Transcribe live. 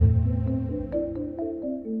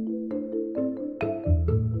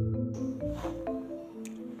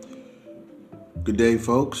Good day,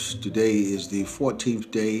 folks. Today is the 14th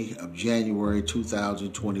day of January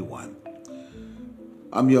 2021.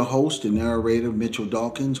 I'm your host and narrator, Mitchell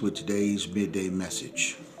Dawkins, with today's midday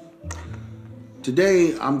message.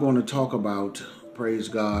 Today, I'm going to talk about, praise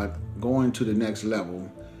God, going to the next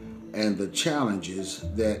level and the challenges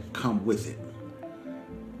that come with it.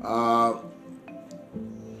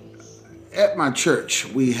 At my church,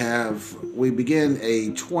 we begin a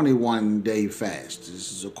 21-day fast.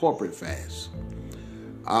 This is a corporate fast.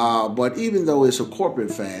 But even though it's a corporate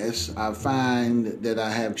fast, I find that I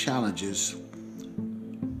have challenges,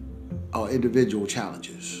 or individual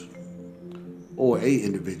challenges, or a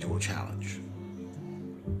individual challenge.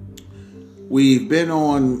 We've been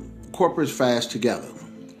on corporate fast together.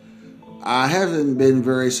 I haven't been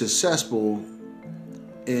very successful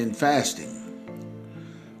in fasting,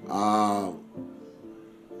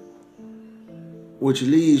 which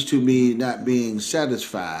leads to me not being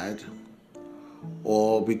satisfied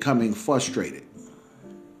or becoming frustrated.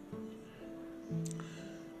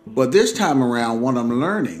 But this time around, what I'm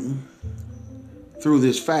learning through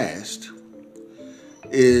this fast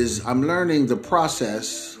is I'm learning the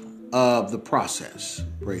process of the process,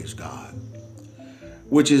 praise God,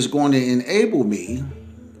 which is going to enable me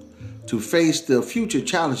to face the future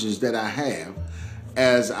challenges that I have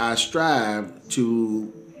as I strive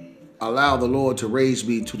to allow the Lord to raise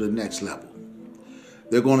me to the next level.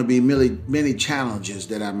 There are going to be many challenges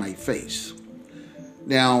that I might face.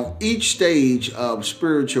 Now, each stage of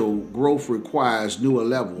spiritual growth requires newer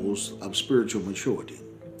levels of spiritual maturity.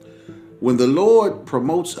 When the Lord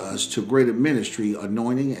promotes us to greater ministry,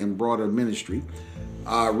 anointing, and broader ministry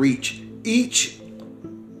reach, each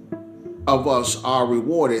of us are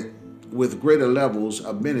rewarded with greater levels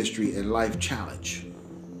of ministry and life challenge.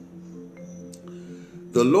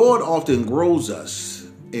 The Lord often grows us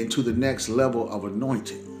into the next level of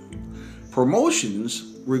anointing.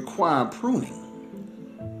 Promotions require pruning,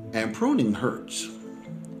 and pruning hurts.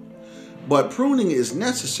 But pruning is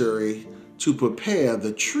necessary to prepare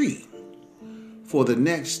the tree for the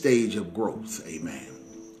next stage of growth. Amen.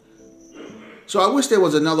 So I wish there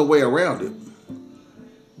was another way around it,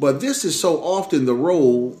 but this is so often the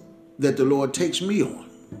role that the Lord takes me on.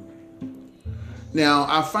 Now,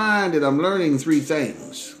 I find that I'm learning three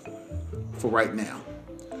things for right now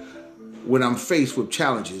when I'm faced with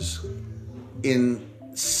challenges in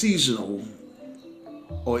the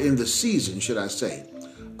season, should I say,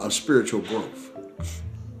 of spiritual growth.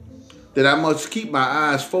 That I must keep my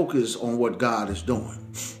eyes focused on what God is doing.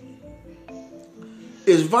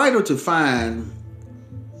 It's vital to find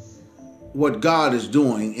what God is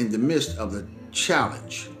doing in the midst of the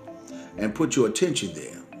challenge and put your attention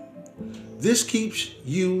there. This keeps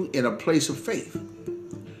you in a place of faith.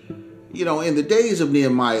 You know, in the days of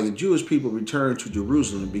Nehemiah, the Jewish people returned to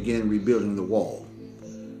Jerusalem and began rebuilding the wall.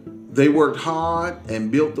 They worked hard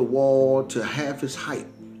and built the wall to half its height.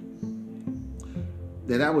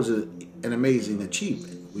 Now, that was an amazing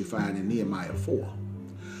achievement we find in Nehemiah 4.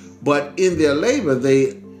 But in their labor,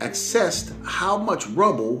 they assessed how much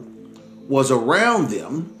rubble was around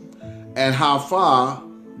them and how far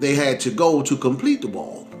they had to go to complete the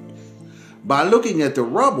wall. By looking at the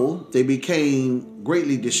rubble, they became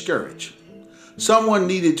greatly discouraged. Someone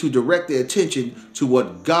needed to direct their attention to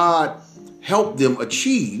what God helped them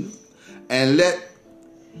achieve and let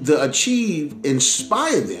the achieve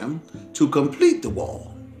inspire them to complete the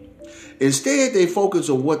wall. Instead, they focused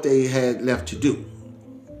on what they had left to do.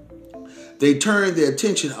 They turned their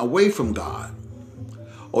attention away from God,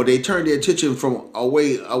 or they turned their attention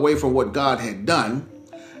away from what God had done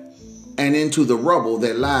and into the rubble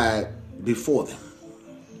that lied before them.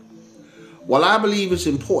 While I believe it's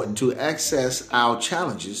important to access our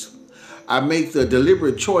challenges, I make the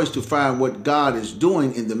deliberate choice to find what God is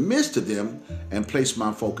doing in the midst of them and place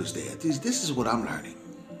my focus there. This is what I'm learning.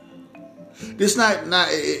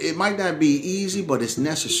 It might not be easy, but it's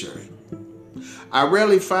necessary. I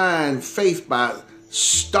rarely find faith by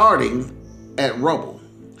starting at rubble.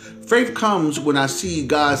 Faith comes when I see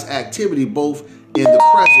God's activity both in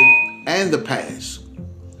the present and the past.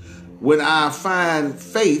 When I find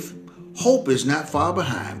faith, hope is not far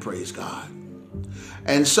behind, praise God.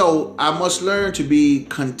 And so I must learn to be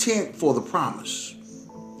content for the promise.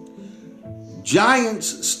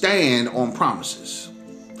 Giants stand on promises.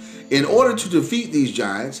 In order to defeat these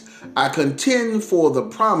giants, I contend for the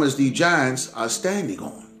promise these giants are standing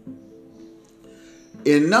on.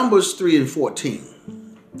 In Numbers 13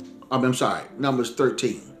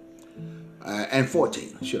 and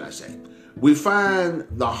 14, should I say, we find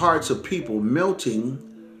the hearts of people melting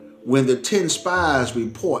when the 10 spies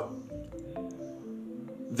report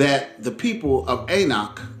that the people of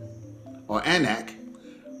Anak or Anak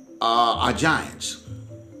are giants,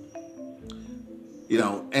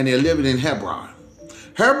 and they're living in Hebron.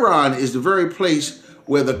 Hebron is the very place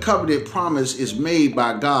where the covenant promise is made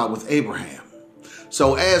by God with Abraham.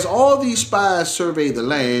 So as all these spies survey the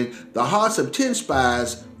land, the hearts of 10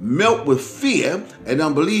 spies melt with fear and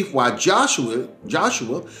unbelief, while Joshua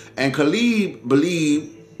and Caleb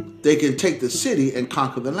believe they can take the city and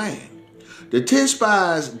conquer the land. The 10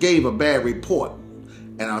 spies gave a bad report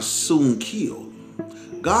and are soon killed.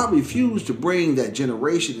 God refused to bring that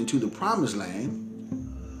generation into the promised land,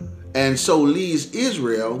 and so leads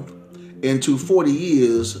Israel into 40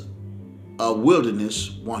 years of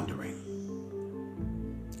wilderness wandering.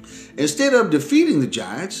 Instead of defeating the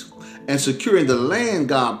giants and securing the land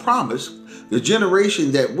God promised, the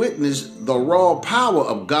generation that witnessed the raw power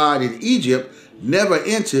of God in Egypt never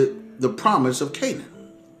entered the promise of Canaan.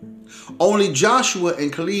 Only Joshua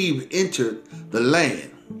and Caleb entered the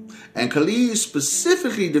land, and Caleb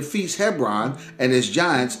specifically defeats Hebron and its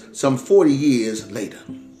giants some 40 years later.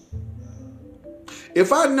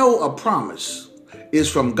 If I know a promise is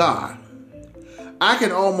from God, I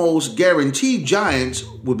can almost guarantee giants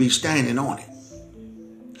will be standing on it.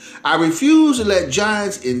 I refuse to let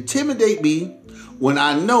giants intimidate me when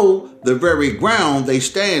I know the very ground they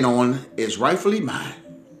stand on is rightfully mine.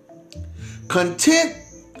 Content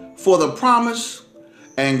for the promise,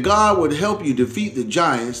 and God would help you defeat the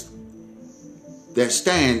giants that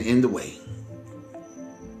stand in the way.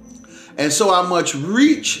 And so I must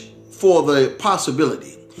reach for the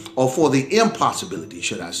possibility, or for the impossibility,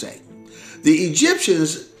 should I say. The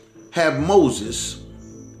Egyptians have Moses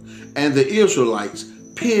and the Israelites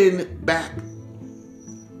pinned back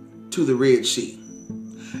to the Red Sea.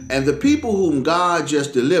 And the people whom God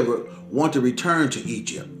just delivered want to return to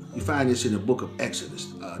Egypt. You find this in the book of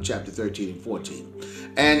Exodus, chapter 13 and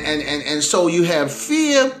 14. And so you have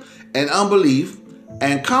fear and unbelief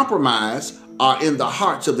and compromise are in the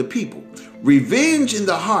hearts of the people. Revenge in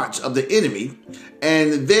the hearts of the enemy.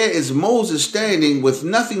 And there is Moses standing with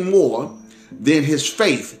nothing more than his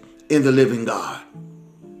faith in the living God.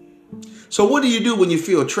 So what do you do when you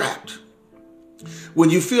feel trapped? When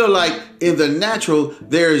you feel like in the natural,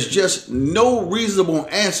 there is just no reasonable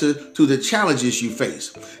answer to the challenges you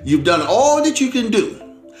face. You've done all that you can do,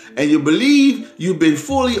 and you believe you've been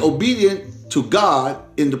fully obedient to God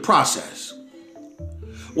in the process.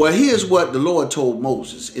 Well, here's what the Lord told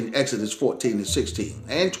Moses in Exodus 14 and 16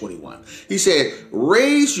 and 21. He said,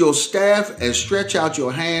 raise your staff and stretch out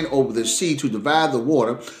your hand over the sea to divide the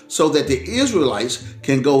water so that the Israelites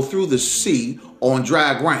can go through the sea on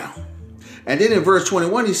dry ground. And then in verse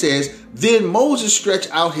 21, he says, then Moses stretched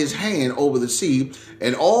out his hand over the sea,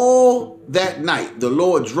 and all that night the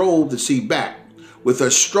Lord drove the sea back with a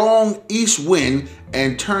strong east wind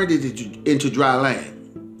and turned it into dry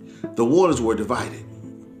land. The waters were divided.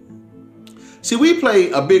 See, we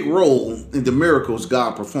play a big role in the miracles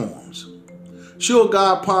God performs. Sure,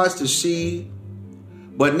 God parts the sea,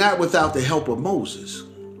 but not without the help of Moses.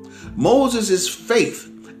 Moses'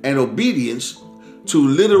 faith and obedience to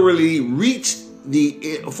literally reach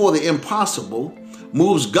for the impossible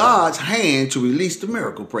moves God's hand to release the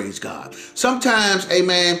miracle, praise God. Sometimes,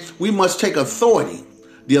 amen, we must take authority,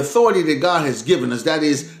 the authority that God has given us, that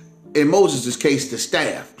is, in Moses' case, the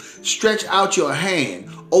staff. Stretch out your hand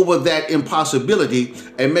over that impossibility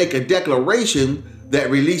and make a declaration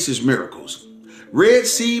that releases miracles. Red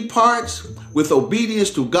Sea parts with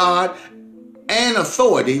obedience to God and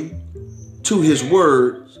authority to his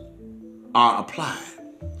words are applied.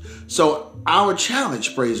 So our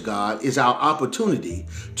challenge, praise God, is our opportunity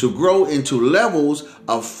to grow into levels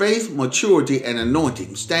of faith, maturity, and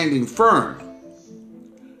anointing, standing firm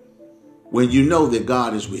when you know that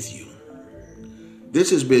God is with you.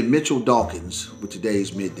 This has been Mitchell Dawkins with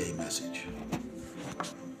today's Midday Message.